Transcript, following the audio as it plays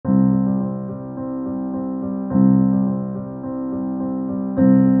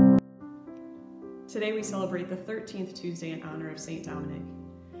Today we celebrate the 13th Tuesday in honor of St. Dominic.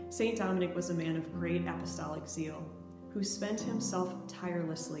 St. Dominic was a man of great apostolic zeal, who spent himself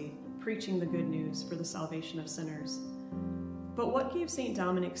tirelessly preaching the good news for the salvation of sinners. But what gave St.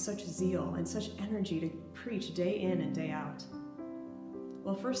 Dominic such zeal and such energy to preach day in and day out?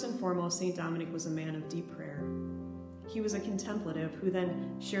 Well, first and foremost, St. Dominic was a man of deep prayer. He was a contemplative who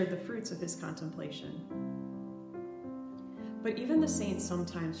then shared the fruits of his contemplation. But even the saints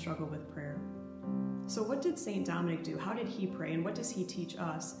sometimes struggle with prayer. So what did St. Dominic do? How did he pray? And what does he teach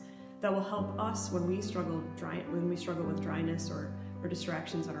us that will help us when we struggle with dryness or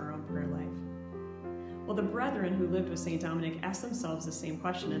distractions in our own prayer life? Well, the brethren who lived with St. Dominic asked themselves the same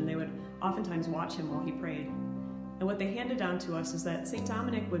question, and they would oftentimes watch him while he prayed. And what they handed down to us is that St.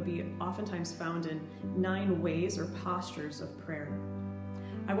 Dominic would be oftentimes found in 9 ways or postures of prayer.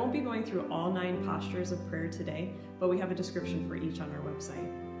 I won't be going through all 9 postures of prayer today, but we have a description for each on our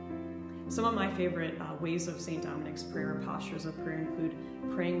website. Some of my favorite ways of St. Dominic's prayer or postures of prayer include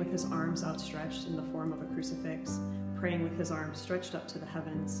praying with his arms outstretched in the form of a crucifix, praying with his arms stretched up to the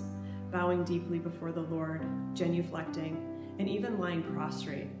heavens, bowing deeply before the Lord, genuflecting, and even lying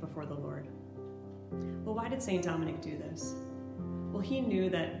prostrate before the Lord. Well, why did St. Dominic do this? Well, he knew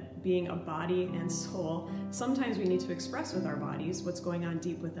that being a body and soul, sometimes we need to express with our bodies what's going on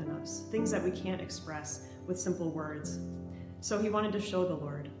deep within us, things that we can't express with simple words. So he wanted to show the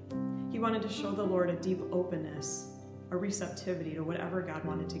Lord. He wanted to show the Lord a deep openness, a receptivity to whatever God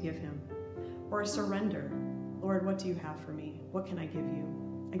wanted to give him, or a surrender. Lord, what do you have for me? What can I give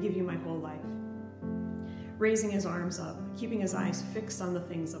you? I give you my whole life. Raising his arms up, keeping his eyes fixed on the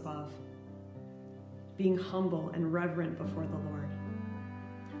things above, being humble and reverent before the Lord,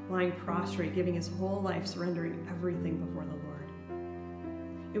 lying prostrate, giving his whole life, surrendering everything before the Lord.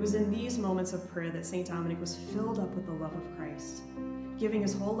 It was in these moments of prayer that St. Dominic was filled up with the love of Christ, giving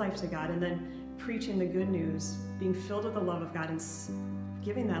his whole life to God and then preaching the good news, being filled with the love of God and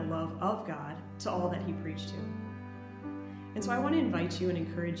giving that love of God to all that he preached to. And so I want to invite you and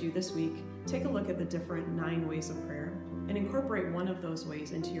encourage you this week, take a look at the different 9 ways of prayer and incorporate one of those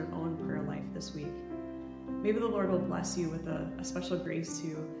ways into your own prayer life this week. Maybe the Lord will bless you with a special grace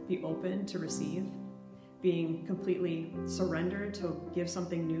to be open to receive, being completely surrendered to give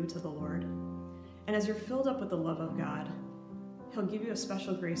something new to the Lord. And as you're filled up with the love of God, he'll give you a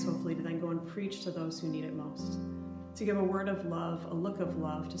special grace, hopefully, to then go and preach to those who need it most, to give a word of love, a look of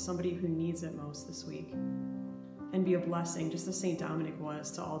love to somebody who needs it most this week, and be a blessing, just as St. Dominic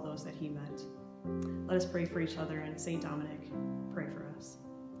was to all those that he met. Let us pray for each other, and St. Dominic, pray for us.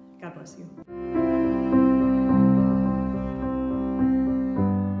 God bless you.